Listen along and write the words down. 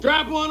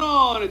Strap one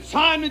on, it's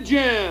time to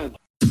jam.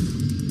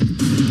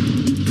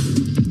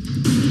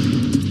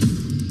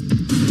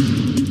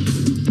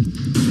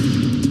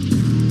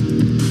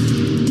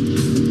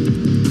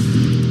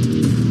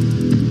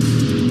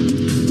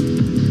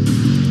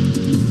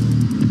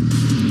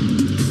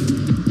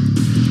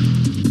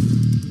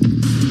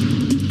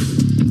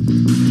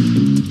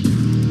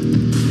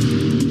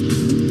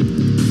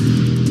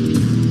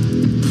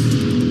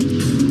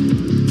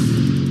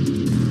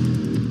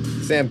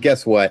 Sam,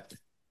 guess what?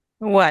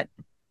 What?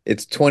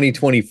 It's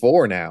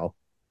 2024 now.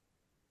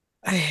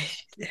 I,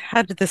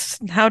 how did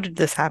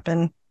this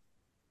happen?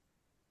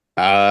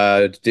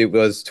 It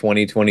was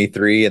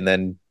 2023 and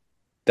then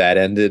that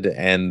ended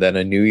and then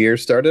a new year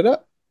started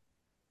up.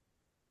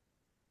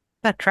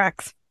 That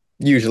tracks.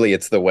 Usually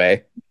it's the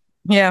way.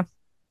 Yeah.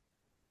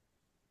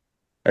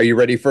 Are you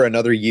ready for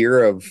another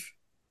year of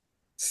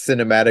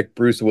cinematic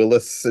Bruce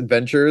Willis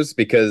adventures?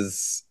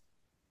 Because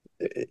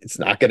it's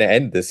not going to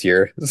end this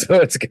year. So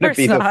it's Of going to course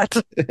be not.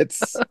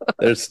 it's,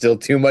 there's still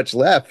too much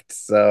left.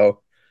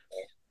 So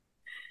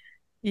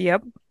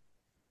Yep.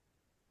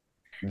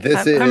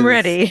 this I'm is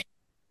ready.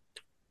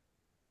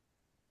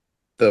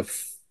 the,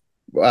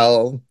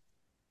 well,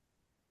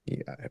 yeah,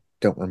 I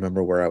don't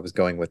remember where I was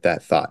going with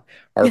that thought.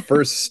 Our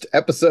first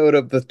episode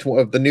of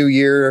the new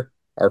year,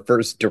 our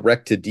first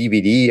direct to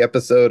DVD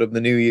episode of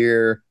the new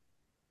year.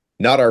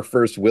 Not our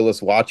first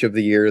Willis watch of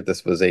the year.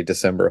 This was a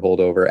December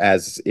holdover,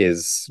 as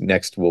is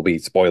next will be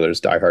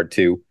spoilers Die Hard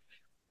 2,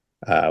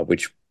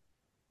 which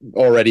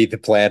already the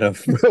plan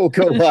of will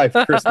go live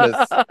Christmas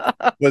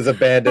was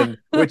abandoned,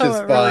 That which is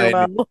went really fine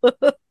well.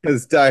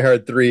 because Die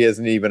Hard 3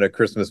 isn't even a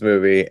Christmas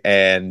movie.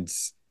 And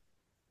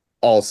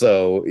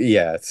also,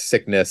 yeah,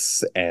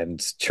 sickness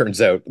and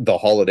turns out the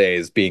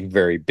holidays being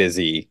very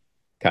busy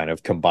kind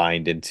of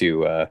combined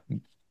into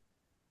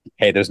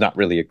hey, there's not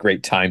really a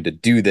great time to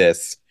do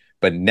this,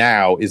 but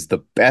now is the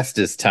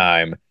bestest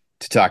time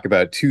to talk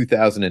about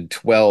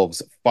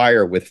 2012's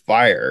Fire with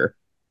Fire.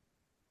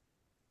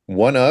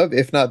 One of,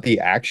 if not the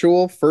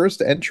actual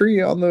first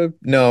entry on the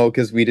no,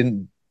 because we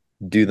didn't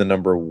do the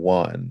number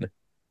one,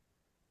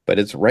 but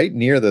it's right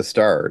near the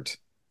start.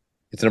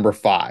 It's number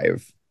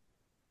five.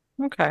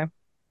 Okay.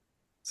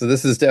 So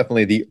this is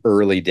definitely the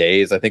early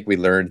days. I think we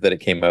learned that it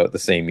came out the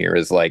same year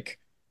as like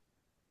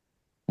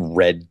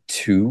Red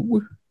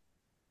 2.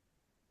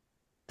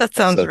 That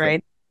sounds So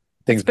right.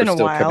 It's things were been a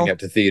still coming while. out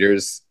to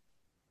theaters.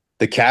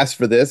 The cast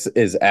for this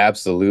is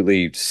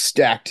absolutely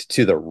stacked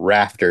to the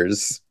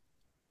rafters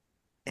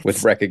with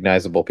It's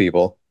recognizable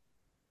people.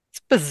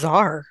 it's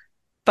bizarre,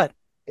 but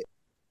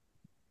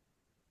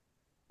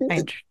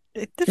it's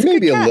a good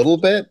Maybe a cast. little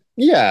bit.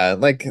 Yeah,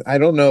 like I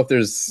don't know if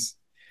there's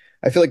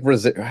I feel like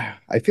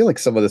I feel like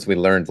some of this we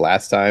learned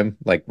last time,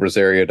 like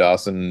Rosario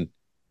Dawson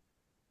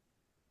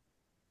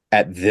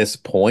at this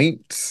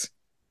point,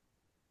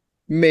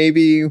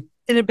 maybe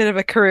In a bit of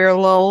a career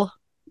lull.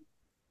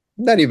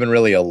 not even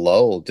really a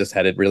lull, just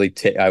had it really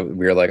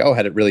we were like, "Oh,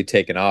 had it really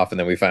taken off?" And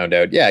then we found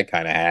out, yeah, it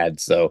kind of had.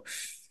 So,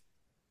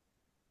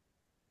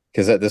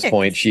 because at this Yeah,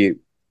 point 'cause she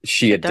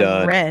she had had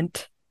done done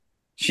Rent.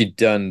 she'd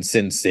done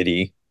Sin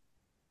City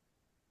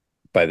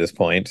by this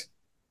point.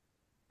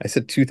 I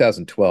said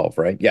 2012,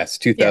 right? Yes,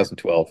 Yeah.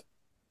 2012.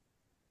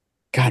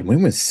 God,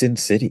 when was Sin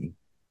City?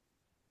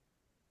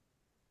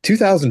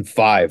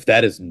 2005.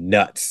 That is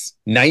nuts.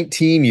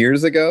 19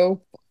 years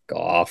ago? Fuck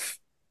off.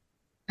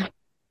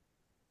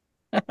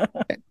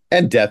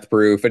 And Death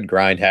Proof and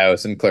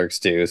Grindhouse and Clerks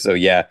too. So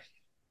yeah,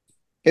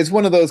 it's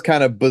one of those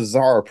kind of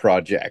bizarre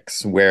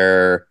projects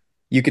where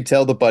you could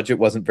tell the budget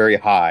wasn't very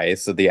high,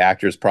 so the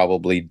actors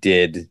probably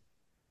did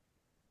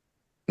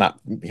not,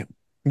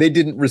 they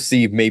didn't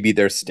receive maybe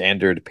their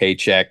standard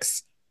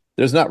paychecks.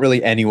 There's not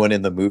really anyone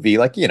in the movie.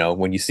 Like,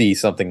 when you see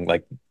something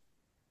like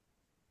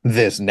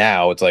this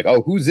now, it's like,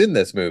 oh, who's in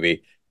this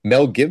movie?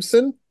 Mel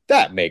Gibson?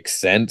 That makes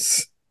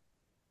sense.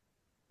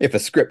 If a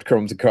script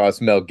comes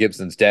across Mel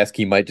Gibson's desk,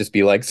 he might just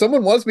be like,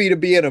 someone wants me to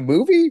be in a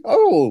movie?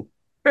 Oh,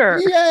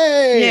 Sure.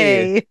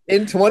 yay! Yay.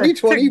 In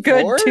That's a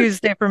good 2024?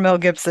 Tuesday for Mel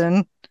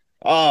Gibson.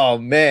 Oh,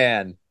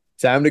 man.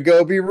 Time to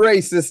go be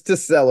racist to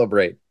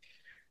celebrate.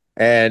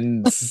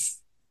 And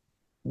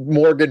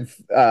Morgan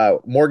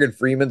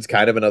Freeman's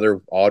kind of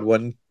another odd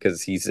one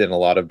because he's in a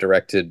lot of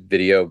directed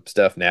video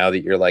stuff now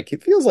that you're like,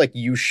 it feels like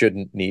you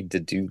shouldn't need to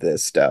do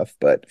this stuff.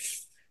 But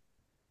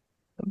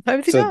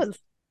Sometimes he so does.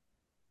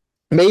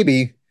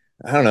 maybe,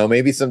 I don't know,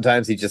 maybe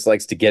sometimes he just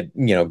likes to get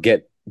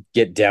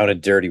down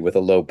and dirty with a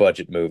low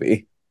budget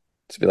movie.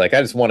 To be like,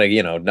 I just want to,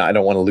 I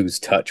don't want to lose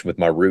touch with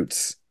my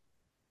roots.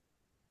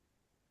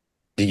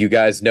 Do you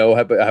guys know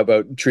how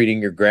about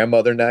treating your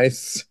grandmother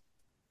nice?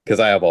 Because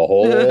I have a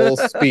whole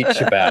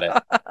speech about it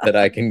that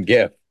I can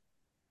give.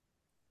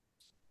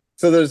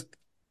 So there's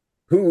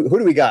who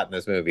do we got in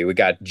this movie? We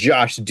got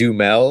Josh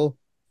Duhamel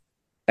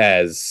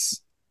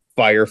as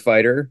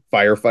firefighter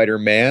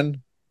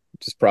man,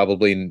 which is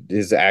probably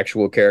his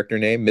actual character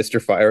name,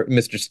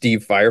 Mr.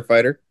 Steve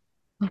Firefighter.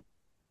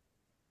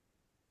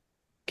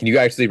 Can you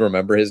actually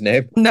remember his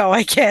name? No,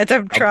 I can't.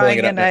 I'm I'm pulling trying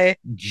it up and now. I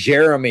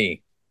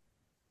Jeremy.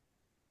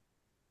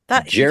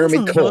 That he Jeremy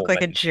doesn't look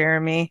like a Coleman.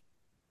 Jeremy.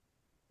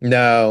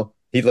 No,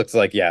 he looks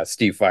like, yeah,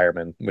 Steve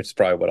Fireman, which is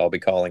probably what I'll be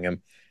calling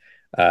him.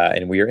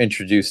 And we are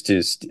introduced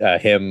to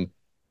him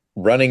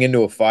running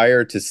into a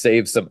fire to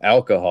save some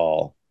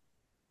alcohol.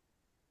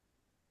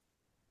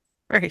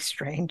 Very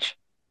strange.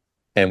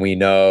 And we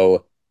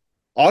know,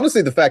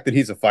 honestly, the fact that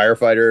he's a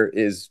firefighter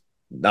is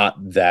not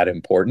that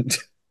important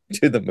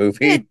to the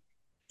It movie.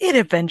 it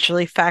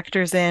eventually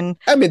factors in.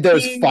 I mean,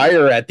 there's He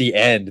fire at the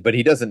end, but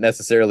he doesn't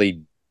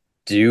necessarily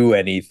do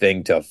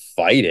anything to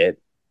fight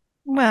it.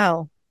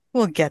 well,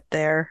 we'll get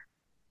there.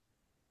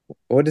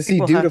 What does Like he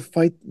we'll do to have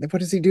fight? What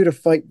does he do to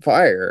fight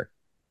fire?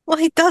 well,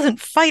 he doesn't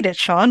fight it,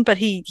 Sean, but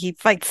he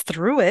fights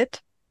through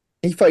it.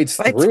 He fights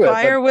Fights through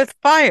it, but fire with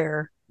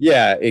fire.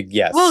 yeah,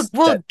 We'll yes,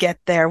 we'll that get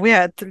there.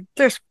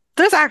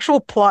 There's actual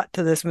plot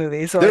to this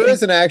movie, so I there think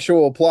is an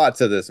actual plot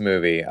to this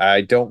movie.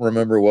 I don't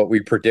remember what we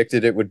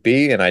predicted it would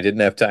be, and I didn't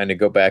have time to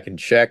go back and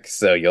check,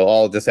 so you'll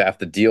all just have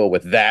to deal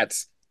with that.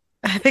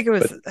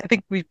 But I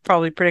think we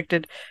probably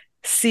predicted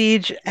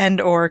siege and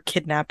or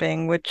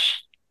kidnapping,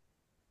 which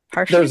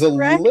partially there's a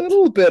correct.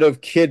 little bit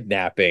of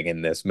kidnapping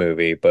in this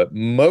movie, but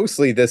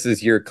mostly this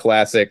is your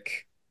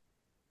classic.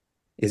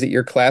 Is it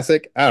your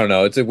classic? I don't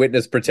know. It's a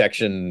witness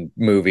protection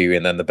movie,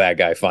 and then the bad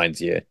guy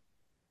finds you,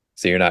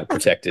 so you're not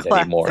That's a protected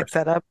classic anymore.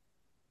 setup.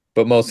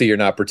 But mostly you're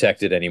not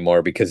protected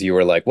anymore because you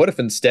were like, what if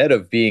instead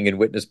of being in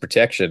witness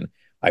protection,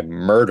 I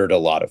murdered a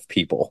lot of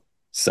people?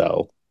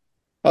 So,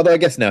 although I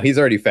guess now he's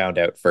already found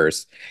out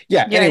first.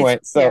 Yeah, Yeah, anyway,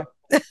 yeah.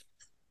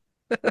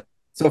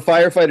 so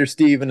firefighter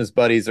Steve and his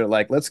buddies are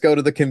like, let's go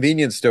to the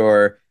convenience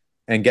store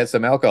and get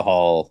some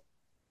alcohol.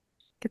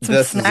 Get some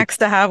This is snacks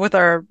to have with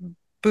our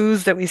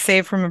booze that we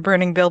saved from a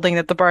burning building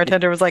that the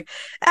bartender was like,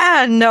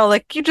 ah, no,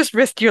 like you just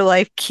risked your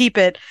life, keep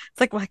it. It's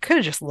like, well, I could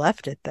have just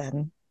left it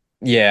then.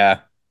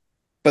 yeah,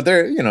 but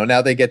they're,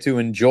 now they get to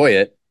enjoy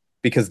it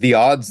because the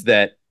odds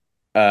that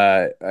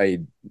a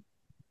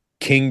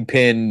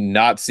kingpin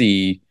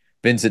Nazi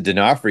Vincent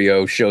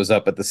D'Onofrio shows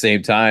up at the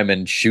same time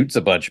and shoots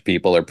a bunch of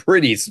people are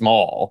pretty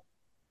small.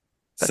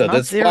 But So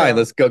not that's fine. zero.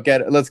 Let's go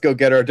get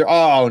our.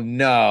 Oh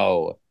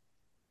no!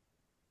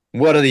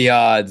 What are the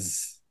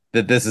odds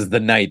that this is the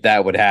night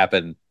that would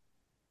happen?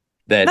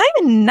 Not That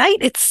even night,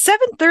 it's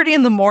 7:30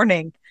 in the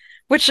morning,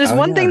 which is oh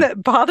one thing yeah,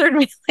 that bothered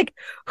me. Like,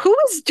 who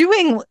is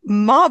doing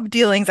mob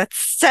dealings at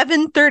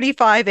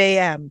 7:35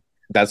 a.m.?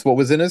 that's what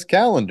was in his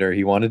calendar.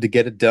 He wanted to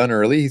get it done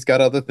early. He's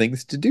got other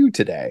things to do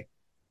today.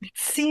 It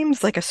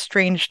seems like a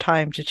strange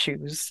time to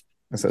choose.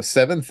 So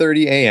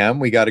 7:30 a.m.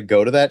 We got to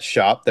go to that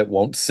shop that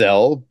won't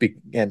sell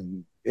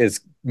and is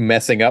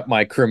messing up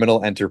my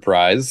criminal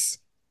enterprise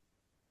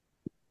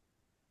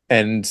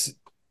and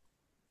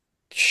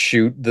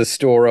shoot the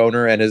store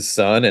owner and his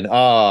son. And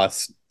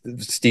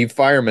Steve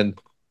Fireman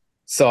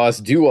saw us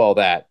do all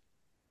that.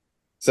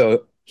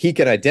 So he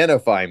can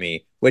identify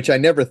me, which I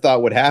never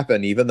thought would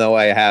happen, even though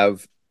I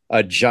have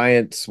a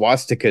giant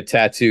swastika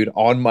tattooed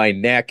on my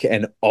neck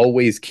and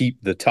always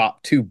keep the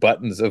top two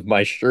buttons of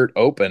my shirt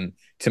open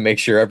to make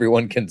sure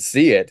everyone can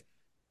see it.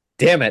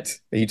 Damn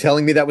it. Are you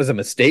telling me that was a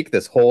mistake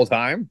this whole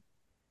time?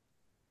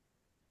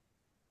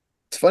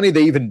 It's funny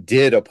they even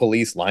did a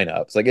police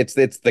lineup. It's like it's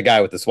the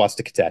guy with the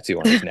swastika tattoo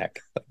on his neck.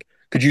 Like,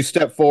 could you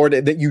step forward?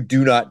 That you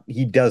do not.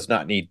 He does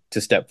not need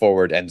to step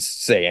forward and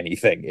say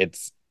anything.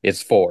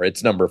 It's four.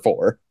 It's number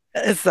four.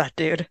 It's that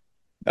dude.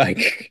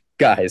 Like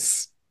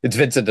guys, it's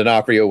Vincent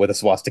D'Onofrio with a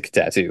swastika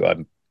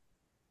tattoo.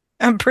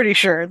 I'm pretty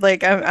sure.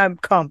 Like, I'm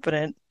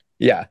confident.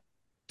 Yeah.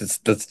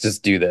 Let's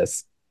just do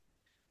this.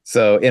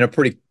 So in a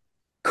pretty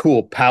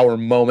cool power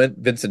moment,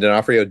 Vincent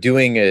D'Onofrio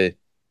doing an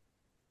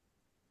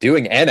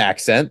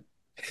accent.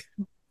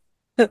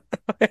 I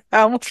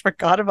almost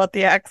forgot about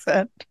the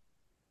accent.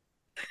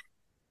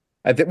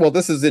 I think well,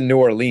 this is in New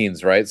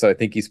Orleans, right? So I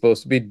think he's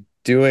supposed to be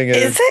doing a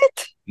Is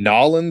it?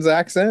 Nolans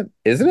accent,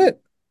 isn't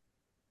it?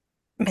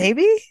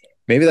 Maybe?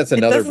 Maybe that's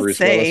It another doesn't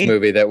Bruce Willis say.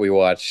 movie that we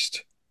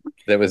watched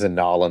that was in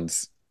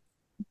Nolans.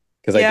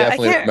 Because I Yeah, I definitely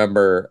can't.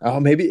 remember. Oh,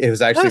 maybe it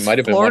was That actually was might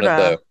have been one of Florida.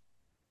 the.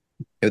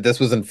 If this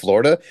was in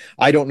Florida.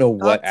 I don't know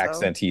what Thought so.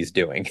 accent he's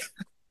doing.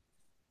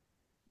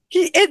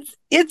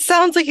 It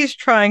sounds like he's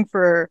trying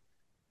for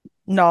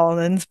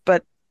Nolan's,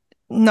 but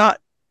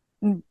not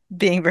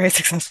being very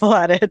successful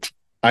at it.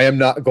 I am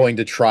not going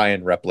to try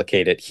and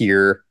replicate it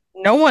here.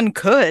 No one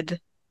could.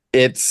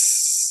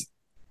 It's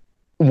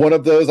one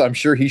of those. I'm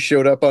sure he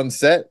showed up on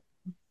set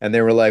and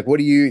they were like, what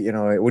do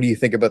you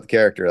think about the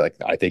character? Like,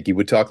 I think he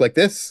would talk like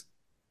this.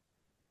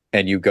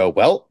 And you go,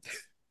 well,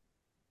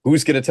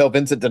 who's going to tell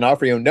Vincent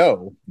D'Onofrio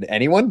no?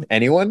 Anyone?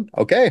 Anyone?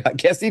 Okay, I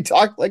guess he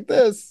talked like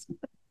this.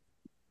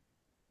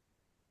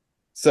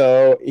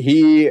 So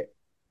he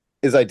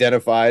is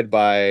identified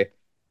by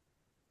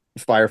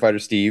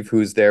firefighter Steve,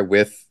 who's there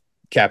with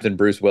Captain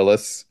Bruce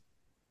Willis,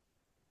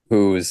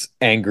 who's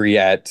angry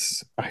at.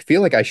 I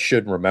feel like I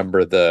should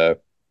remember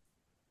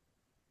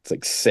it's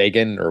like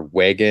Sagan or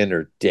Wagon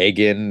or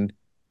Dagan.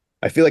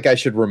 I feel like I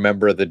should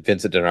remember the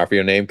Vincent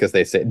D'Onofrio name because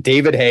they say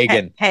David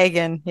Hagen.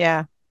 Hagen,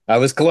 yeah. I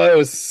was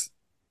close.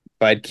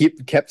 If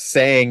I'd kept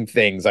saying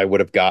things, I would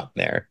have gotten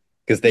there.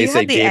 because they You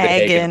say had the David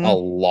egg Hagen a in.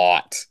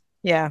 lot.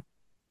 Yeah.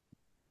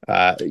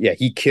 Yeah,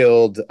 he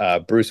killed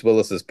Bruce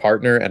Willis's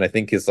partner and I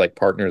think his like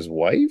partner's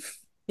wife.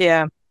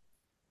 Yeah.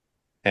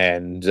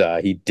 And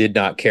he did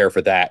not care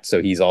for that.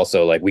 So he's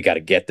also like, we got to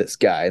get this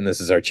guy, and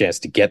this is our chance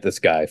to get this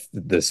guy.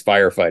 This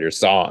firefighter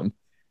saw him,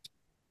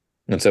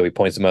 and so he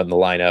points him out in the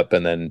lineup.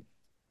 And then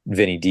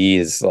Vinny D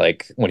is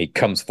like, when he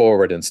comes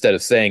forward, instead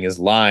of saying his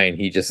line,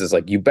 he just is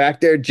like, "You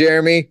back there,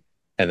 Jeremy?"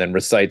 And then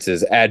recites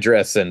his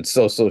address and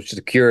social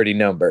security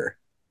number,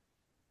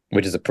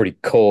 which is a pretty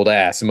cold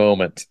ass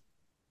moment.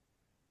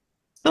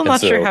 Still And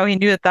not sure so, how he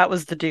knew that that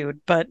was the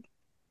dude, but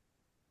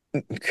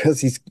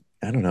because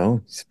I don't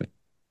know,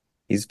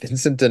 he's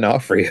Vincent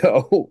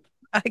D'Onofrio.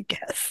 I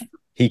guess.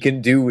 He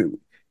can do,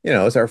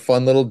 it's our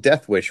fun little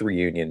Death Wish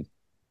reunion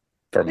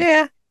from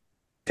Yeah.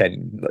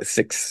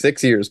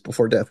 6 years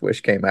before Death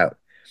Wish came out.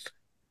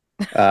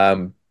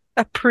 Um,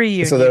 A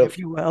so pre-union, they're if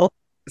you will.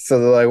 so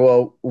they're like,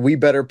 well, we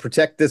better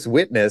protect this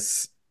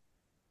witness.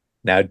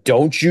 Now,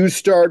 don't you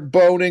start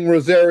boning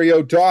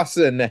Rosario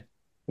Dawson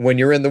when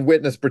you're in the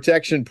witness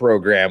protection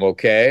program,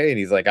 okay? And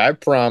he's like, I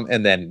prom,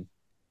 and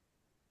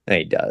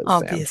he does,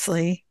 Sam.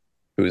 Obviously.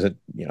 Who's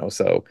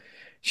so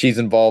she's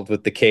involved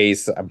with the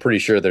case. I'm pretty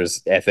sure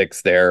there's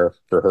ethics there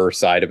for her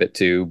side of it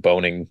too,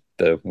 boning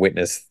the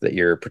witness that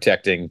you're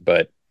protecting,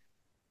 but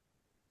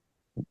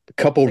a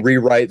couple The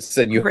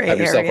rewrites and you gray have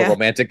yourself a area.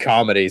 romantic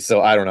comedy.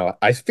 So I don't know.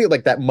 I feel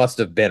like that must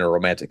have been a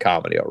romantic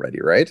comedy already,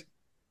 right?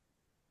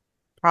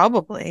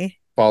 Probably.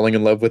 Falling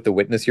in love with the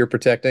witness you're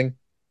protecting.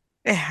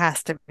 It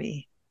has to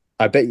be.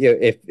 I bet you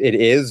if it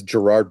is,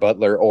 Gerard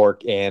Butler or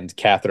and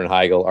Katherine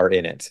Heigl are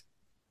in it.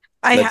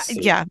 That's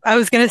Yeah, I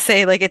was gonna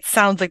say like it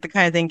sounds like the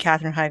kind of thing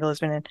Katherine Heigl has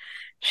been in.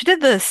 She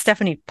did the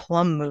Stephanie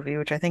Plum movie,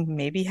 which I think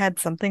maybe had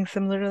something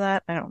similar to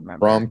that. I don't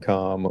remember.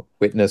 rom-com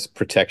witness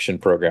protection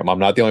program. I'm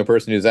not the only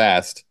person who's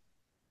asked.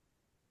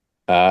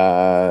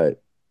 Uh,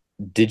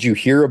 did you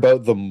hear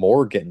about the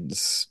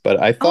Morgans?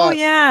 But I Oh thought,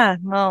 yeah.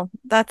 Well,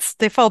 that's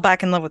they fall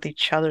back in love with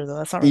each other though.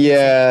 That's not really the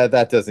same. yeah,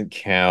 that doesn't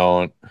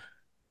count.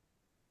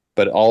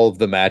 But all of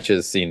the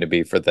matches seem to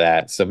be for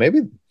that. So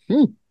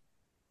hmm,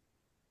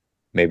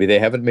 maybe they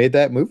haven't made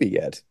that movie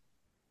yet.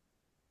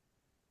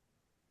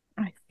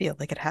 I feel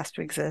like it has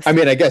to I exist.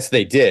 mean, I guess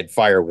they did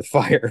Fire with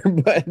Fire,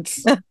 but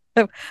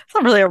It's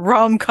not really a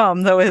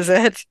rom-com though, is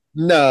it?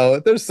 no,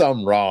 there's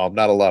some rom,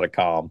 not a lot of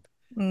calm.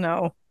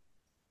 No.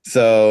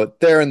 So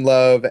they're in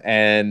love,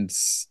 and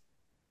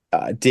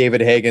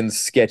David Hagen's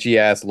sketchy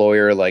ass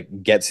lawyer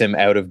like gets him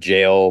out of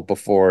jail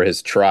before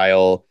his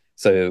trial.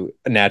 So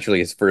naturally,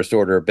 his first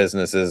order of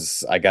business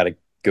is I got to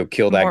go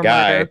kill that More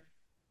guy murder.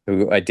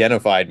 who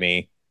identified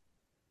me.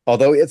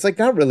 Although it's like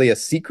not really a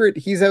secret.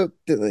 He's out.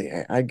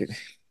 I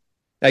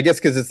guess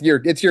because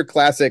it's your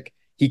classic.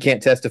 He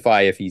can't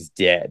testify if he's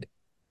dead.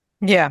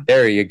 Yeah.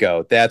 There you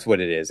go. That's what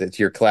it is. It's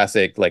your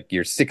classic, like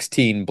your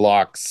 16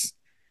 blocks.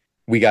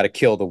 We got to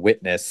kill the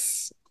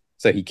witness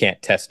so he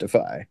can't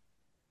testify.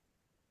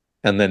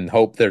 And then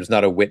hope there's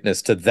not a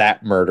witness to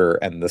that murder,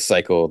 and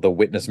the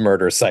witness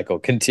murder cycle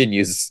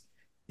continues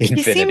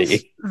He seems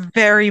infinity.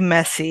 very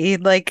messy.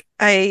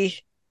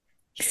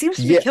 He seems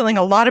to be Yeah, killing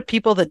a lot of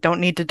people that don't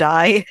need to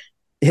die.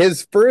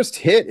 his first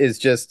hit is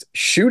just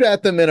shoot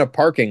at them in a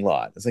parking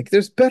lot. It's like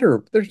there's got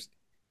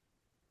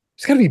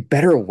to be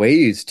better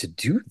ways to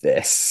do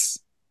this.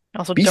 I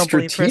also Be don't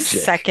believe for a strategic.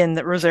 second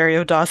that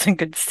Rosario Dawson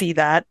could see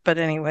that. But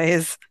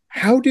anyways,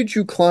 How did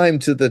you climb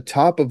to the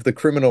top of the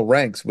criminal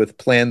ranks with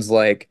plans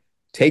like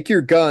take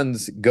your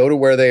guns, go to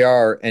where they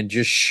are, and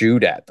just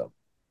shoot at them?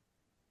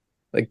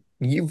 Like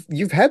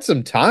you've had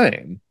some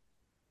time.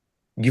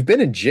 You've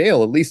been in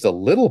jail at least a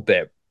little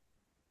bit.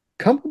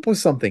 Come up with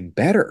something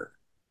better.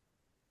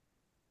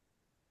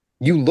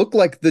 You look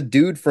like the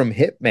dude from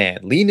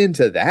Hitman. Lean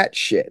into that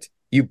shit.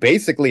 You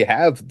basically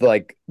have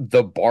like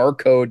the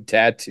barcode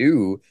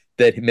tattoo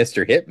that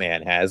Mr.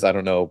 Hitman has. I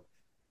don't know,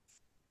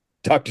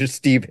 Dr.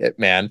 Steve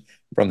Hitman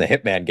from the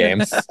Hitman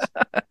games.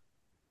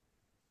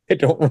 I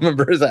don't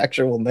remember his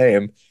actual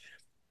name.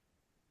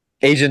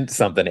 Agent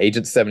something,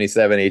 Agent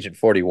 77, Agent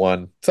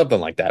 41, something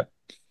like that.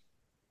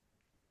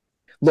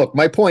 Look,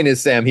 my point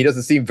is, Sam, he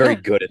doesn't seem very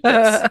good at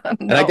this.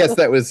 And I guess no,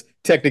 that was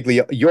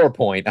technically your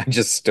point. I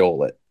just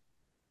stole it.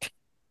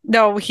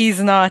 no, he's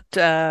not.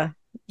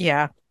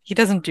 Yeah, he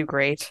doesn't do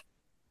great.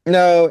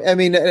 No, I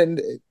mean,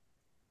 and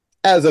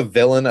as a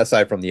villain,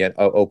 aside from the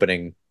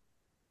opening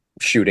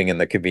shooting in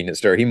the convenience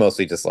store, he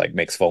mostly just like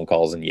makes phone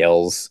calls and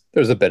yells.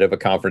 There's a bit of a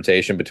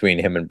confrontation between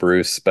him and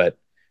Bruce, but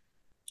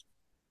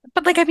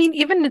But I mean,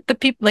 even the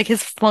people like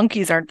his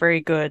flunkies aren't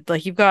very good.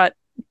 Like you've got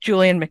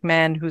Julian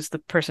McMahon, who's the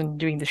person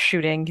doing the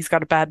shooting. He's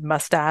got a bad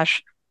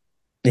mustache,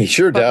 he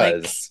sure but like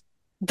does.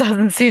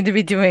 doesn't seem to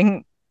be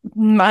doing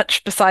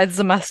much besides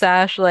the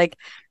mustache. Like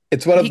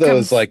It's one of he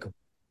those comes, like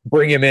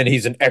bring him in,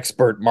 he's an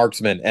expert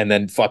marksman, and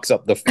then fucks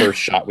up the first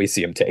shot we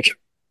see him take.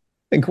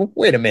 Like,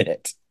 wait a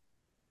minute.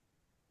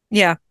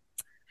 yeah,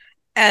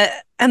 uh,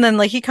 and then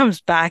like he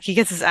comes back, he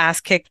gets his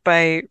ass kicked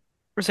by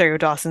Rosario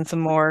Dawson some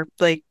more.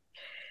 Like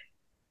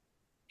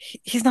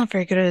he's not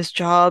very good at his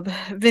job.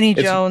 Vinnie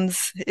It's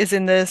Jones is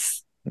in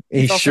this.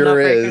 He He's also sure not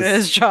very good at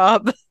his is.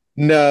 job.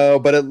 No,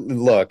 but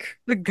look,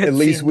 A at good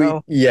least scene we,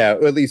 though. yeah,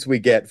 at least we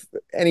get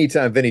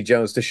anytime Vinnie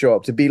Jones to show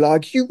up to be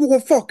like, you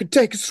want fucking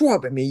take a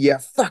swab at me, yeah,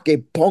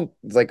 fucking punk.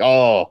 It's like,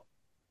 oh,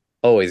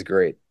 always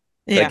great.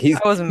 Like Yeah, I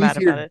wasn't he's mad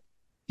about here, it.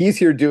 he's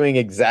here doing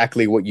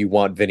exactly what you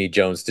want Vinnie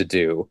Jones to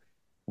do,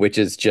 which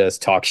is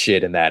just talk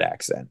shit in that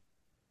accent.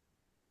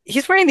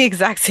 He's wearing the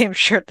exact same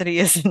shirt that he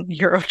is in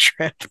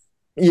Eurotrip.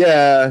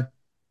 Yeah,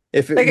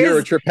 if Like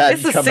Eurotrip it's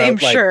hadn't the come same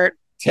out like shirt.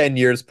 10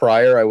 years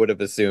prior, I would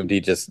have assumed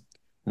he just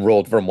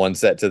rolled from one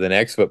set to the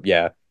next. But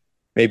yeah,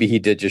 maybe he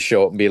did just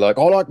show up and be like,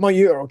 I like my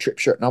Euro Trip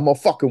shirt and I'm gonna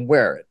fucking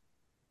wear it.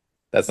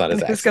 That's not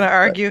his And who's gonna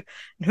accent, but argue?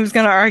 Who's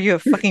gonna argue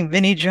with fucking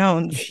Vinnie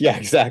Jones? yeah,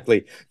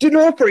 exactly.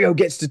 D'Onofrio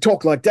gets to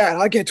talk like that.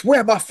 I get to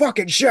wear my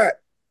fucking shirt.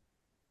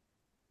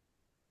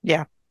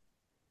 Yeah.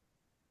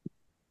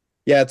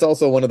 Yeah, it's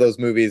also one of those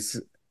movies.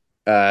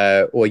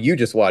 Well, you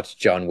just watched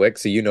John Wick,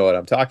 so you know what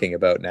I'm talking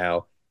about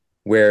now,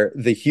 where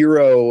the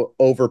hero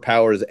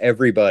overpowers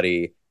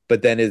everybody,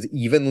 but then is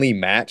evenly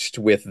matched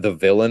with the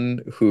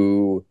villain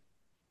who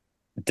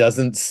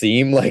doesn't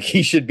seem like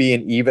he should be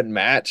an even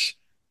match.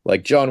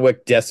 Like John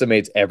Wick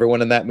decimates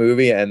everyone in that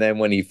movie, and then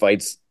when he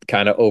fights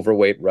kind of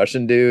overweight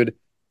Russian dude,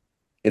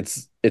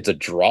 it's a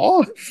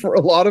draw for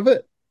a lot of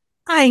it.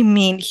 I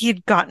mean,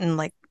 he'd gotten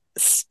like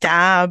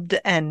stabbed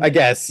I and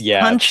guess,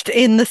 yeah. punched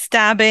in the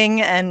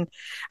stabbing, and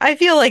I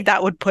feel like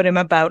that would put him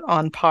about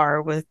on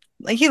par with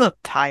like he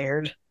looked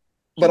tired.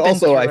 But He'd been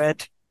also through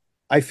it.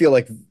 I feel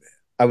like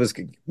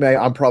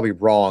I'm probably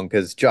wrong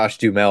because Josh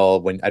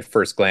Duhamel, when at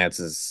first glance,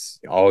 is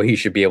he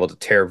should be able to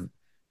tear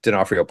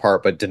D'Onofrio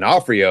apart, but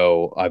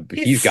D'Onofrio,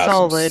 He's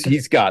solid.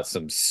 he's got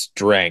some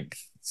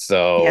strength.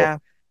 So Yeah.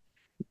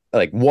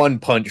 like one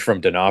punch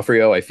from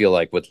D'Onofrio, I feel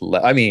like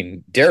I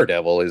mean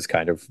Daredevil is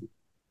kind of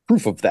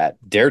proof of that.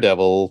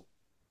 Daredevil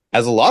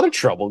has a lot of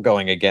trouble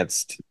going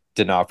against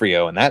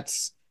D'Onofrio, and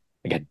that's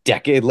like a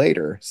decade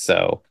later.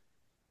 So.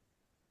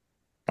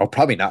 Oh,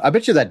 probably not. I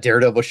bet you that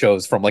Daredevil show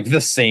is from like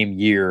the same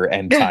year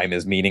and time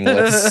is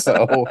meaningless.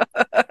 So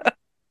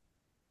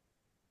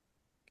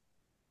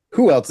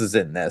who else is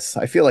in this?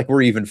 I feel like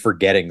we're even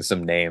forgetting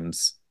some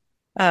names.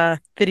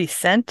 50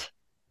 Cent?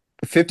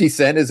 50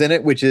 Cent is in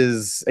it, which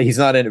is he's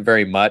not in it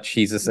very much.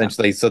 He's No.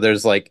 essentially so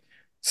there's like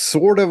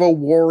sort of a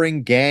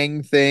warring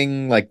gang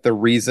thing. Like the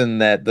reason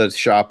that the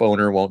shop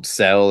owner won't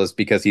sell is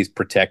because he's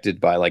protected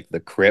by like the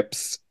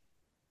Crips.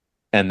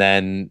 And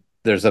then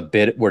there's a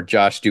bit where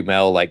Josh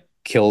Duhamel like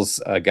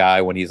kills a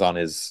guy when he's on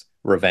his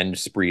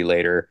revenge spree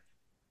later.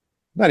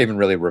 Not even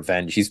really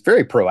revenge. He's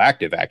very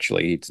proactive,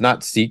 actually. It's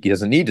not seek. He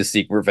doesn't need to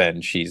seek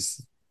revenge.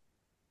 He's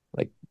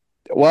like,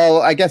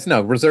 well, I guess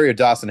no. Rosario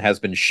Dawson has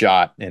been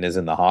shot and is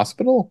in the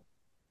hospital.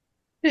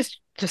 She's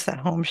just at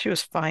home. She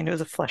was fine. It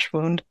was a flesh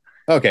wound.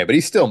 Okay, but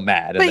he's still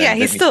mad. But yeah,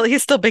 he's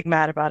still big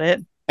mad about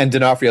it. And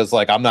D'Onofrio's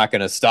like, I'm not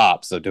going to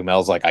stop. So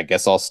Dumel's like, I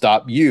guess I'll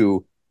stop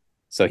you.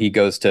 So he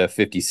goes to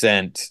 50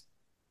 Cent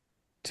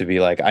to be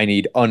like, I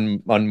need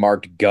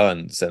unmarked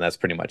guns. And that's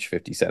pretty much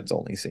 50 Cent's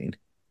only scene,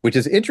 which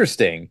is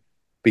interesting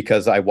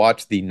because I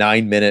watched the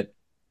 9 minute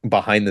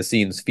behind the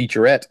scenes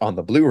featurette on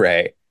the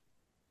Blu-ray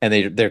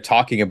and they're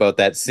talking about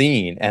that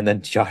scene. And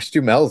then Josh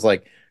Duhamel's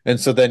like, and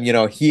so then,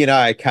 he and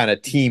I kind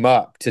of team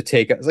up to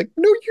take, I was like,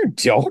 no, you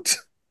don't.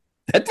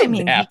 That I didn't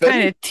mean, he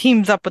kind happen. of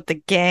teams up with the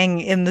gang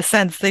in the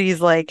sense that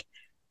he's like,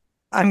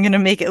 I'm gonna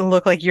make it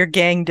look like your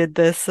gang did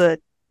this, so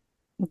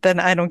then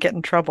I don't get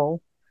in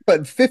trouble.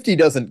 But 50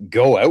 doesn't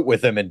go out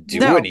with him and do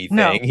No,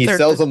 no, anything. He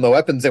sells them the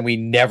weapons and we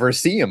never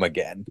see him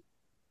again.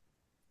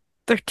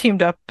 they're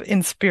teamed up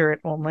in spirit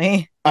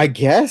only. I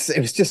guess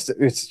it's just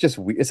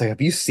weird. It's like,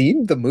 have you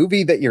seen the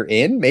movie that you're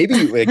in?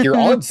 Maybe like you're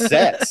on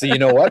set, so you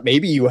know what?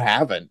 Maybe you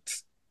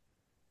haven't.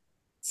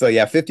 So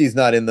yeah, 50's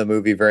not in the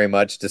movie very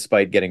much,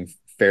 despite getting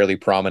fairly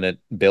prominent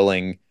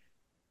billing.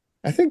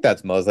 I think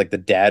that's most like the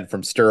dad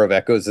from Stir of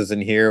Echoes is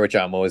in here, which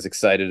I'm always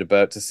excited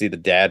about to see the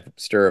dad from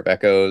Stir of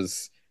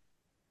Echoes.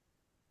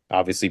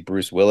 Obviously,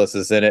 Bruce Willis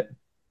is in it.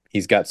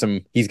 He's got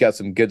some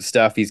good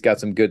stuff. He's got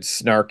some good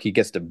snark. He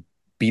gets to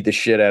beat the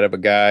shit out of a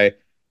guy.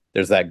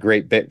 There's that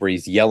great bit where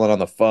he's yelling on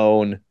the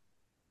phone.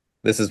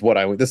 This is what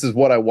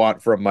I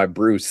want from my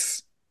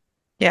Bruce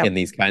Yeah, in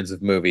these kinds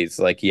of movies.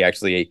 Like he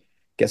actually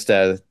gets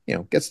to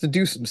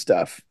do some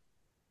stuff.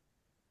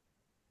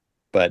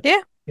 But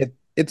yeah.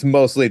 it's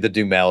mostly the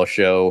Dumel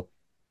show.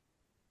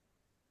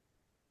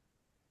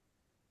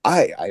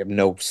 I have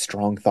no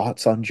strong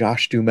thoughts on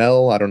Josh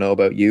Dumel. I don't know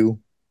about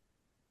you.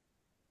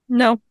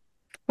 No,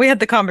 we had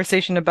the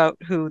conversation about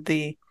who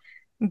the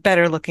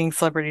better looking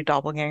celebrity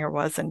doppelganger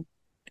was, and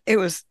it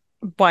was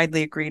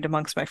widely agreed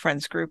amongst my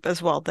friends group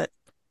as well that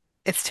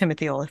it's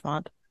Timothy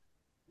Olyphant.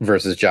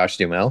 Versus Josh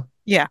Dumel.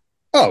 Yeah,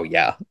 Oh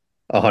yeah,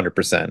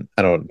 100%.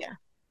 I don't. yeah,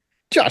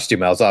 Josh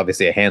Dumel's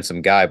obviously a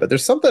handsome guy, but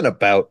there's something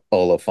about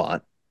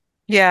Oliphant.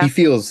 He yeah.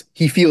 feels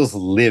he feels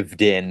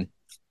lived in.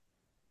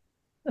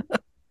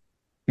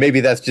 Maybe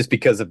that's just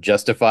because of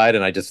Justified,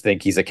 and I just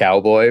think he's a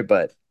cowboy.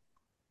 But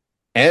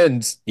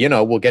And,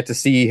 we'll get to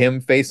see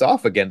him face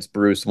off against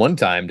Bruce one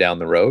time down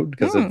the road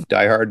because Hmm, of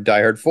Die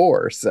Hard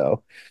 4.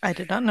 So, I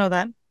did not know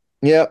that.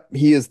 yeah,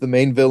 he is the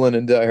main villain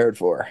in Die Hard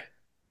 4.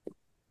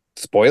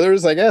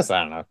 Spoilers, I guess.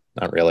 I don't know.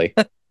 Not really.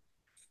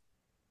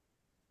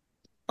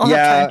 I'll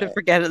have time to Yeah,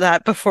 forget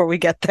that before we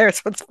get there,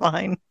 so it's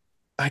fine.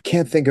 I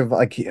can't think of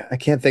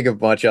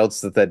much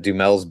else that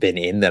Dumel's been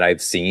in that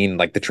I've seen,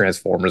 like the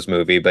Transformers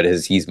movie, but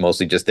he's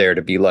mostly just there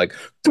to be like,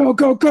 go,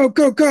 go, go,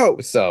 go, go.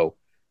 So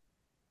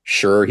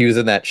sure, he was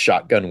in that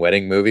Shotgun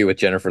Wedding movie with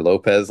Jennifer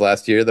Lopez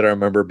last year that I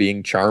remember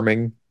being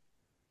charming.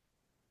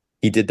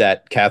 He did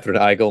that Katherine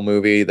Heigl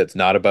movie that's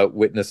not about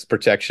witness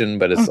protection,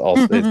 but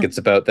it's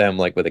about them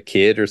like with a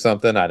kid or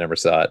something. I never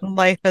saw it.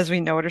 Life as we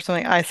know it or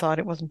something. I thought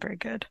it wasn't very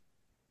good.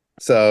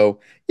 So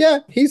yeah,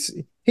 he's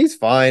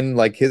fine.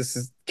 Like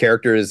his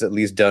character is at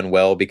least done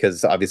well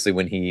because obviously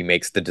when he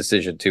makes the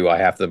decision to I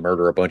have to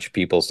murder a bunch of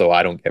people so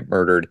I don't get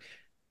murdered,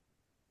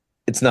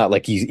 it's not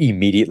like he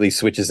immediately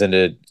switches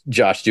into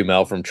Josh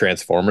Duhamel from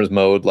Transformers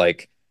mode.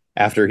 Like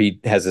after he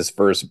has his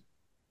first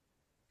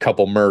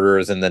couple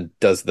murders and then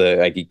does the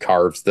like he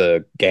carves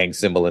the gang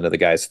symbol into the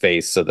guy's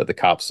face so that the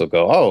cops will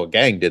go, "Oh, a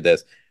gang did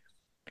this."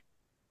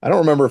 I don't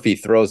remember if he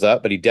throws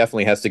up, but he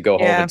definitely has to go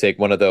home and Yeah, take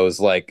one of those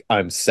like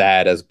I'm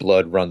sad as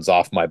blood runs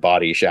off my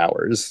body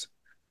showers.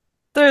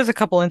 there's a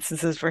couple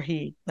instances where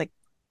he like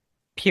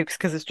pukes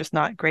because it's just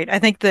not great. I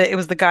think it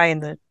was the guy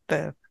in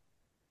the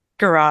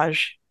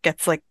garage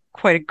gets like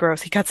quite a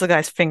gross. He cuts the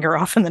guy's finger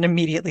off and then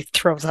immediately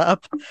throws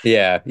up.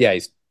 Yeah, yeah,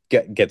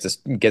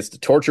 gets to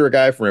torture a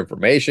guy for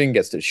information,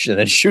 gets to and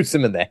then shoots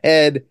him in the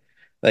head.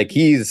 Like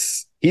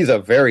he's a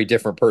very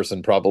different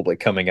person probably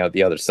coming out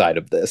the other side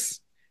of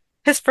this.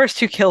 His first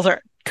two kills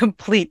are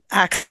complete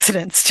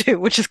accidents too,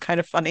 which is kind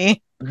of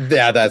funny.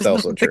 Yeah, that's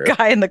also The true.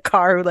 guy in the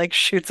car who like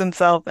shoots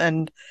himself,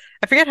 and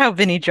I forget how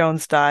Vinnie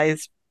Jones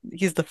dies.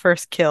 He's the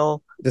first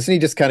kill. Doesn't he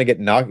just kind of get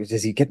knocked?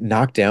 Does he get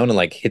knocked down and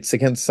like hits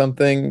against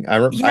something? I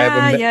have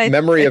a Yeah, yeah,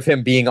 memory of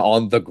him being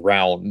on the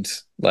ground.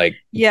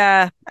 Like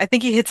yeah. I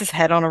think he hits his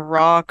head on a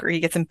rock, or he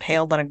gets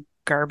impaled on a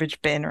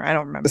garbage bin, or I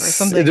don't remember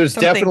something. there's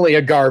Something. definitely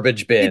a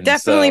garbage He bin.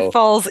 definitely So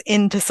falls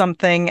into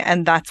something,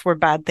 and that's where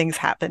bad things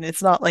happen.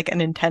 It's not like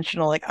an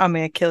intentional, like I'm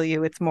gonna kill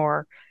you. It's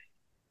more,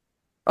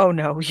 oh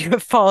no, you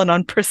have fallen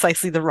on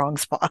precisely the wrong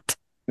spot.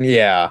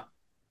 yeah.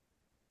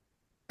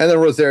 And then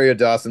Rosario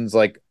Dawson's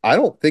like, I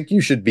don't think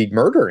you should be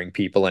murdering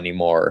people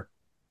anymore.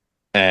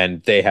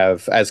 And they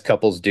have, as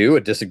couples do,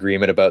 a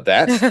disagreement about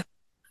that.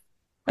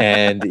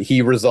 And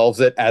he resolves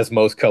it as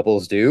most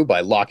couples do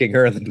by locking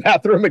her in the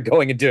bathroom and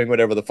going and doing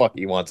whatever the fuck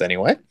he wants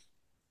anyway.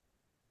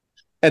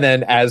 And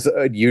then, as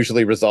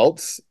usually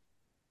results,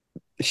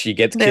 she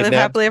gets They live kidnapped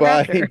happily ever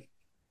by, after.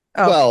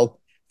 Oh, well,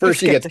 we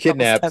first she skipped gets a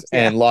couple kidnapped steps.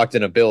 Yeah. and locked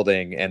in a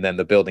building, and then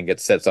the building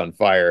gets set on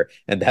fire.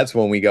 And that's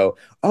when we go,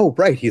 oh,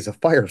 right, he's a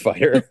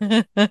firefighter.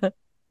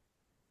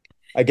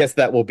 I guess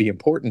that will be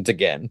important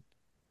again.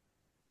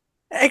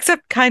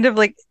 Except kind of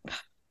like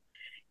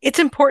it's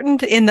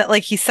important in that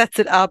like he sets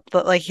it up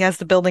that like he has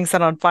the building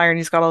set on fire and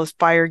he's got all his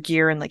fire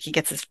gear and like he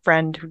gets his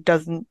friend who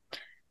doesn't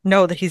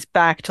know that he's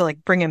back to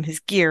like bring him his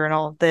gear and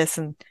all of this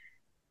and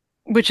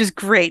which is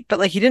great, but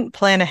like he didn't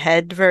plan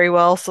ahead very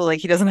well, so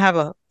like he doesn't have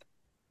a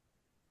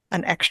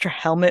an extra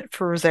helmet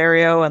for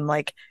Rosario and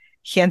like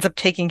he ends up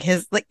taking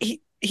his like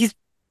he's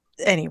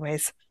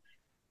anyways.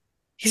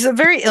 He's a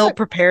very Yeah,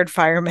 ill-prepared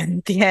fireman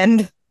at the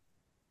end.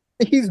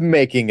 he's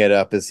making it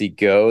up as he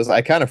goes.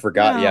 I kind of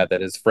forgot, yeah, No.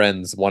 that his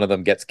friends, one of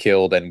them gets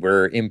killed, and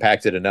we're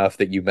impacted enough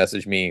that you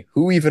message me,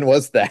 who even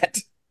was that?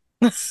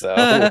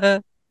 So,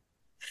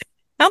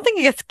 I don't think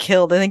he gets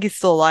killed. I think he's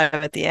still alive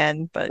at the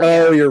end, but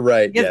oh, yeah. you're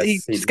right.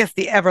 He Yes, just gets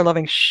the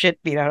ever-loving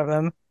shit beat out of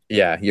him.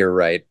 yeah, you're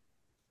right.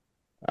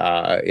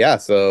 Yeah,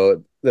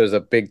 so there's a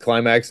big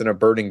climax in a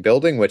burning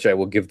building, which I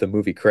will give the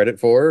movie credit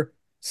for.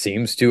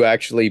 Seems to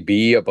actually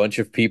be a bunch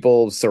of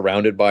people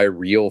surrounded by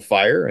real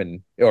fire,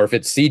 and or if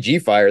it's CG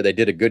fire, they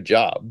did a good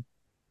job.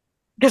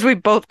 Because we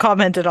both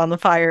commented on the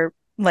fire.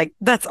 Like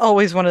that's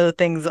always one of the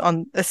things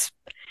on this.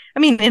 I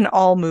mean, in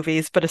all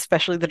movies, but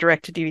especially the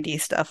direct to DVD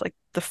stuff, like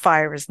the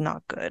fire is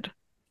not good.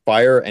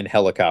 Fire and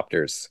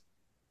helicopters.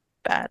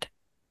 Bad.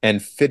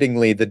 And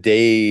fittingly,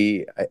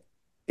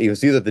 it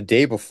was either the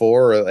day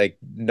before or like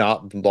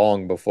not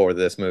long before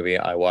this movie,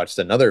 I watched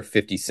another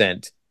 50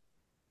 Cent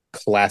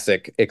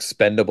classic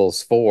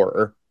Expendables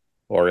 4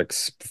 or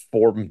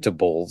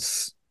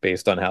Exformatables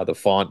based on how the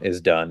font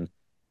is done.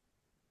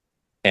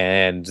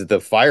 And the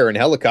fire and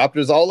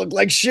helicopters all look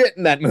like shit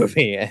in that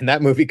movie. And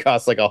that movie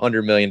cost like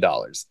 $100 million.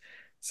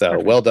 So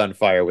well Perfect. done,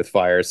 Fire with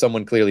Fire.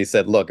 Someone clearly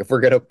said, look, if we're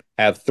going to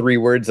have three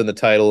words in the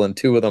title and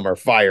two of them are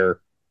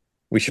fire,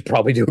 we should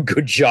probably do a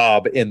good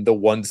job in the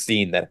one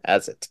scene that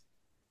has it.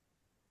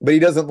 But he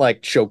doesn't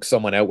like choke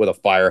someone out with a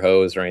fire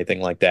hose or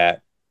anything like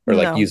that. Or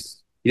like No,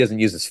 he doesn't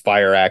use his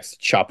fire axe to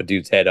chop a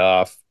dude's head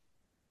off,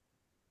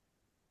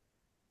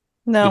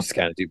 which no, is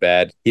kind of too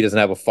bad. He doesn't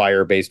have a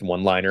fire-based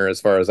one-liner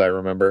as far as I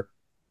remember.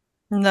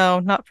 no,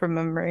 not from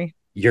memory.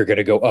 You're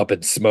gonna go up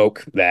in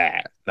smoke.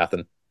 That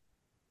nothing.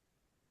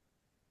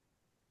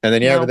 And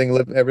then yeah, No,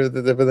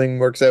 everything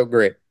works out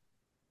great.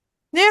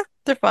 Yeah,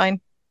 they're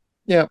fine.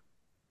 Yeah.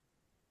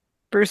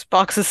 Bruce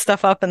boxes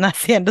stuff up, and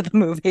that's the end of the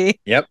movie.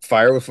 Yep.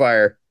 Fire with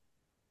fire.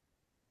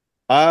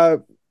 Uh,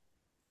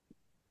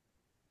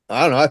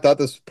 I don't know. I thought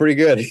this was pretty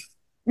good.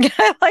 Yeah,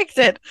 I liked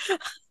it.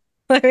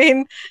 I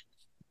mean,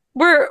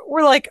 we're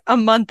like a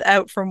month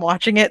out from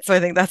watching it, so I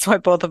think that's why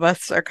both of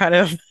us are kind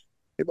of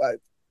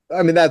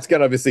I mean, that's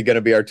gonna obviously going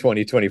to be our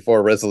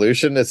 2024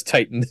 resolution is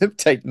tighten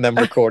them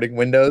recording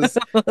windows.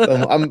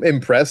 So I'm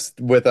impressed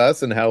with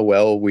us and how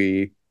well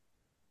we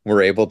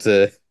were able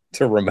to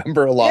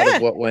remember a lot of yeah,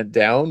 what went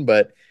down.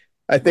 But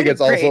I we think did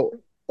it's great. also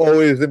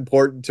always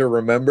important to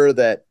remember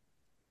that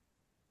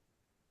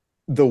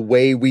the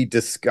way we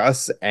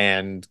discuss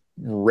and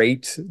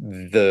rate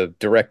the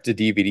direct to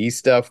DVD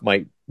stuff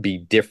might be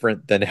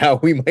different than how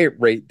we might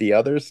rate the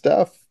other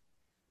stuff.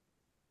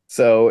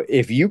 So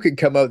if you could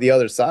come out the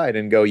other side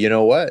and go, you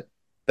know what?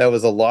 That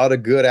was a lot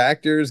of good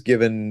actors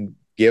given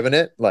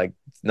it, like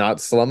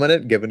not slumming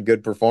it, given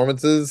good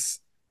performances.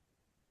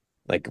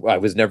 Like I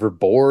was never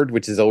bored,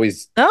 which is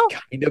always No,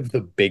 kind of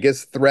the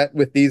biggest threat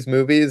with these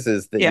movies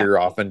is that yeah, you're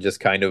often just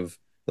kind of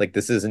like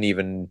this isn't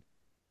even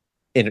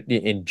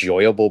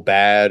enjoyable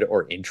bad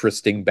or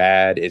interesting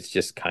bad. It's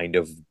just kind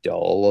of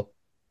dull.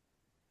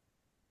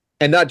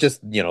 And not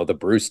just, the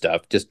Bruce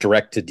stuff, just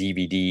direct to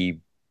DVD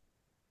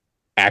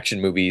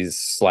action movies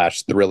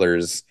slash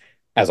thrillers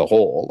as a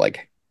whole.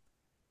 Like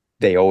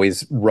they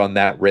always run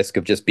that risk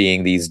of just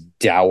being these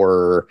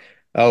dour,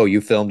 oh,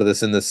 you filmed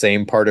this in the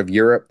same part of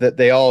Europe that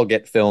they all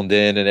get filmed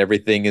in, and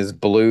everything is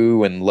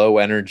blue and low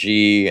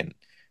energy. And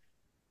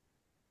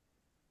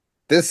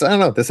this, I don't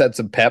know, this had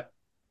some pep.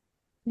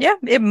 yeah,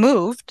 it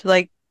moved.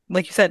 Like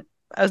you said,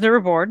 I was never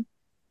bored.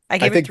 I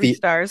I gave it think three the,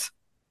 stars.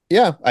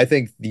 yeah, I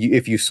think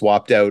if you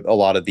swapped out a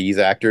lot of these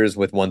actors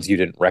with ones you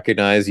didn't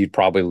recognize, you'd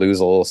probably lose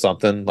a little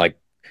something. Like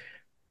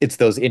it's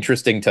those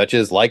interesting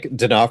touches, like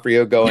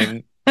D'Onofrio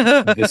going,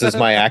 "This is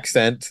my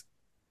accent,"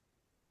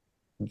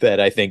 that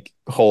I think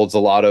holds a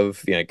lot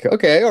of,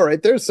 okay, all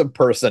right, there's some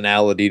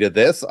personality to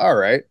this. All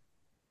right.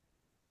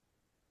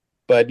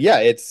 But yeah,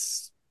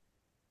 it's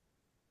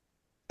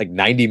like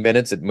 90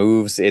 minutes, it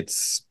moves.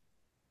 It's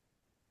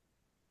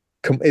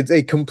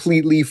a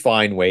completely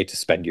fine way to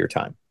spend your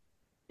time.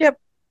 Yep,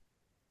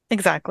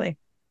 exactly.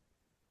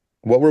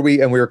 What were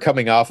we? And we were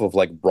coming off of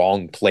like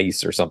Wrong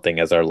Place or something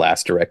as our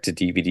last direct to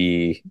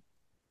DVD.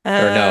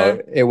 Or Uh,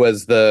 no, it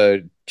was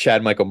the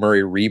Chad Michael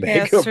Murray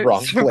yeah, remake of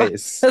Wrong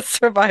Place.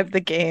 survive the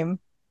game.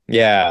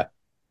 Yeah,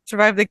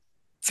 Survive the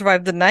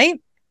survive the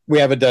night? we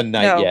haven't done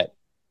Night No. yet.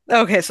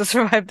 Okay, so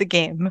survive the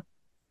game,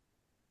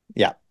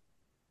 Yeah.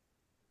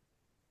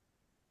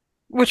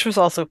 which was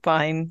also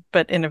fine,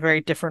 but in a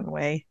very different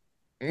way.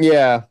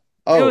 Yeah.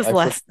 It Oh, was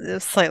less, it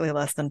was slightly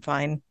less than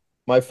fine.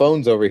 my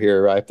phone's over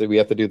here. We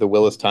have to do the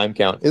Willis time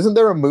count. Isn't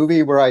there a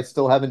movie where I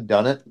still haven't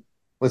done it?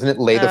 Wasn't it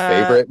Lay the Uh,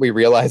 Favorite? We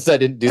realized I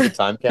didn't do the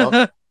time count.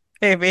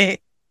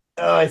 maybe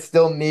Oh, I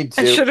still need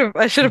I to, should have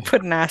I should have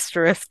put an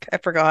asterisk. I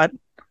forgot.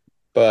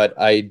 but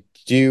I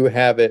do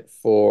have it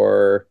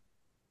for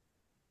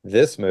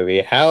this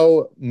movie.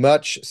 How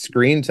much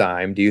screen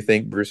time do you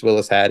think Bruce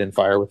Willis had in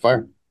Fire with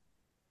Fire?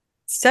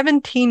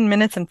 17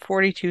 minutes and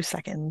 42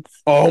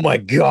 seconds. Oh my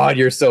God,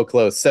 you're so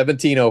close.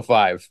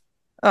 17:05.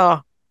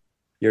 Oh,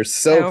 You're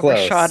I so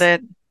overshot close.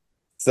 it.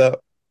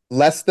 So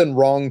less than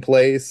Wrong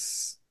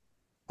Place.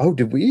 Oh,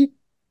 did we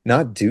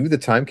not do the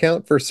time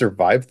count for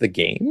Survive the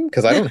Game?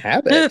 Because I don't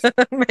have it.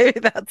 Maybe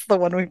that's the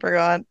one we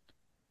forgot.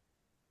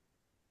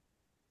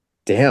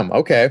 Damn.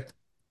 Okay.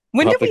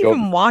 When I'll have did to we go.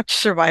 even watch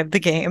Survive the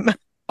Game?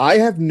 I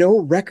have no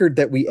record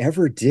that we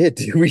ever did.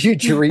 Did we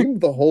dream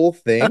the whole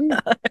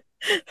thing?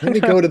 Let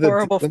me A go to the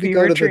horrible let me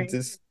go fever to the dream.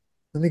 dis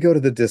let me go to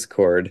the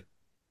Discord.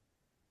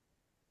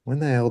 When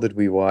the hell did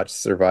we watch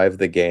Survive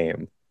the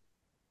Game?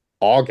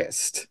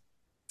 August.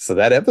 So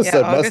that Yeah,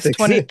 episode must August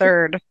exist.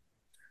 23rd.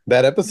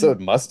 That episode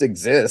must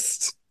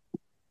exist.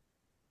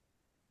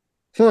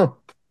 Huh.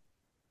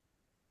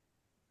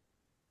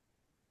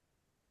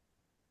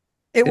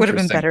 It would have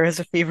been Interesting. better as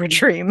a fever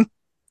dream.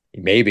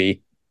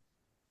 Maybe.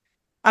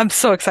 I'm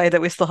so excited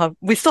that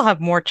we still have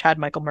more Chad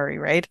Michael Murray,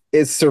 right?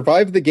 Is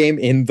Survive the Game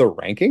in the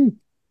ranking?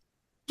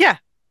 Yeah,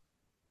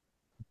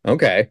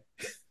 Okay.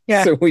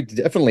 yeah, So we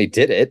definitely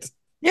did it.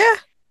 yeah.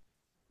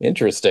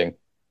 Interesting.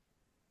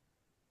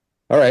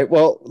 All right.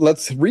 Well,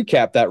 let's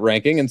recap that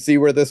ranking and see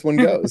where this one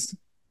goes.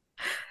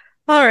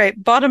 All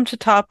right, bottom to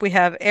top, we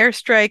have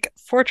Airstrike,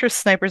 Fortress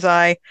Sniper's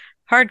Eye,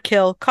 Hard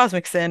Kill,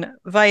 Cosmic Sin,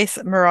 Vice,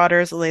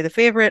 Marauders, Lay the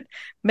Favorite,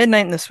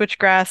 Midnight in the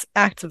Switchgrass,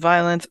 Acts of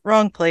Violence,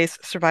 Wrong Place,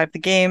 Survive the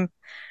Game,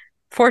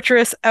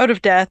 Fortress, Out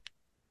of Death,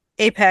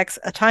 Apex,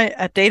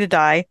 A Day to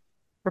Die,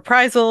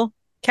 Reprisal,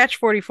 Catch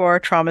 44,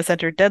 Trauma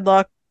Center,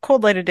 Deadlock,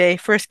 Cold Light of Day,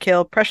 First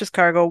Kill, Precious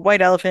Cargo,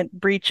 White Elephant,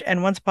 Breach,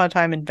 and Once Upon a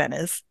Time in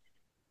Venice.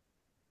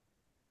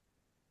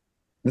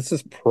 This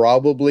is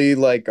probably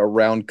like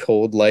around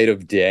Cold Light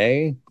of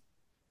Day.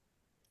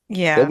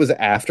 What Yeah, was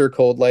after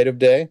Cold Light of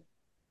Day?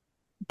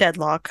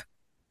 Deadlock.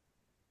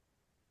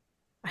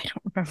 I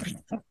don't remember.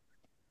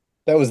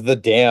 That was the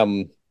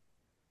damn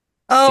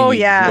Oh, siege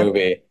yeah.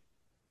 movie.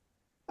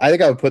 I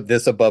think I would put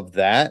this above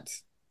that.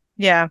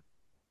 Yeah,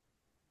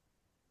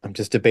 I'm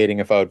just debating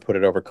if I would put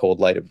it over Cold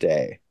Light of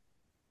Day.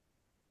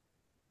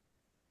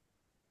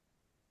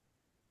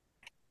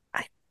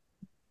 I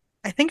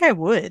I think I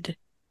would.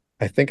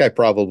 I think I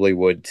probably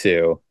would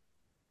too.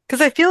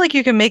 Because I feel like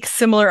you can make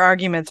similar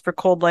arguments for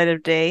Cold Light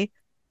of Day,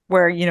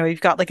 where, you've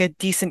got like a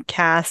decent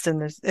cast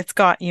and it's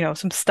got,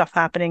 some stuff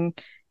happening,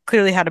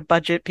 clearly had a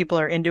budget, people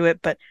are into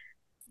it, but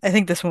I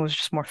think this one was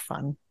just more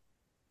fun.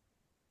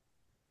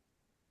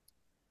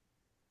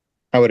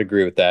 I would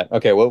agree with that.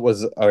 Okay,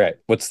 all right,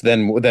 what's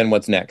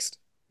next?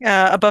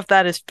 Above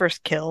that is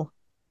First Kill,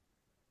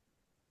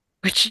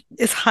 which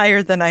is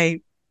higher than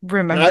I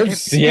remembered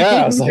it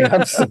Yeah, I was being. like,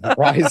 I'm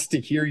surprised to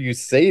hear you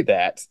say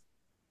that.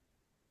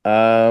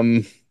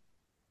 Um,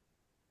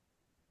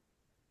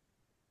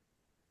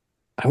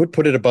 I would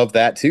put it above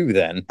that too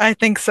then. I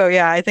think so,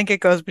 yeah. I think it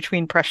goes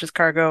between Precious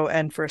Cargo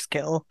and First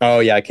Kill. Oh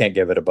yeah, I can't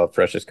give it above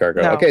Precious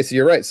Cargo. No, Okay, so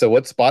you're right. So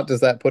what spot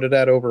does that put it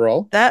at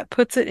overall? that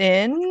puts it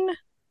in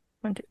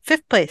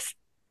fifth place,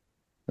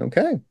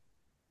 Okay.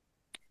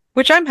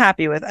 which I'm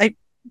happy with.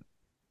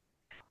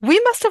 We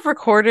must have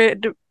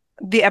recorded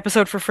the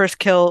episode for First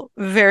Kill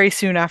very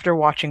soon after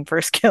watching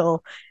First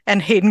Kill,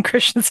 and Hayden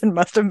Christensen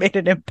must have made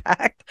an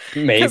impact.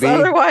 Because Maybe.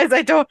 otherwise,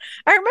 I don't.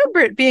 I remember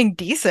it being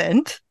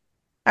decent.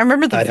 I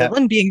remember the I'd have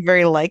villain being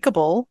very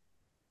likable.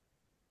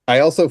 I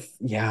also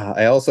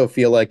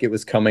feel like it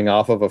was coming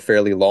off of a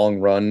fairly long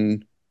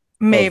run of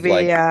Maybe,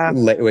 like, yeah.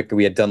 like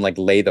we had done like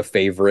Lay the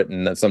Favorite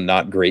and some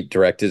not great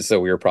directed, so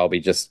we were probably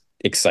just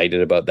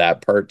excited about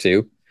that part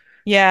too.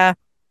 Yeah,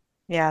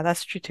 yeah,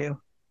 that's true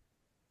too.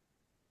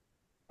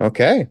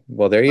 Okay,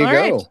 well there you All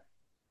right. go.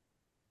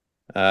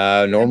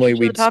 Enter Normally to the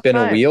we'd top spin a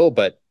five, wheel,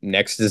 but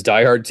next is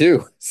Die Hard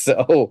 2.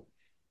 So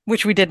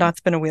which we did not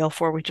spin a wheel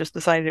for. We just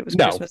decided it was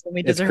no, Christmas and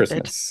we it's deserved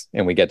it. Christmas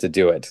and we get to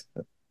do it.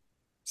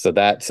 So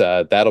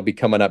that'll be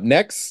coming up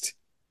next.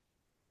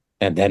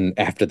 And then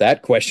after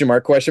that, question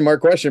mark, question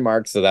mark, question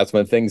mark. So that's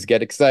when things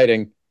get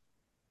exciting.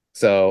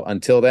 So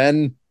until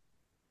then,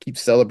 keep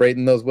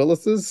celebrating those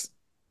Willises.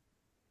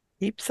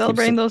 Keep Keep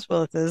celebrating those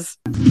Willises.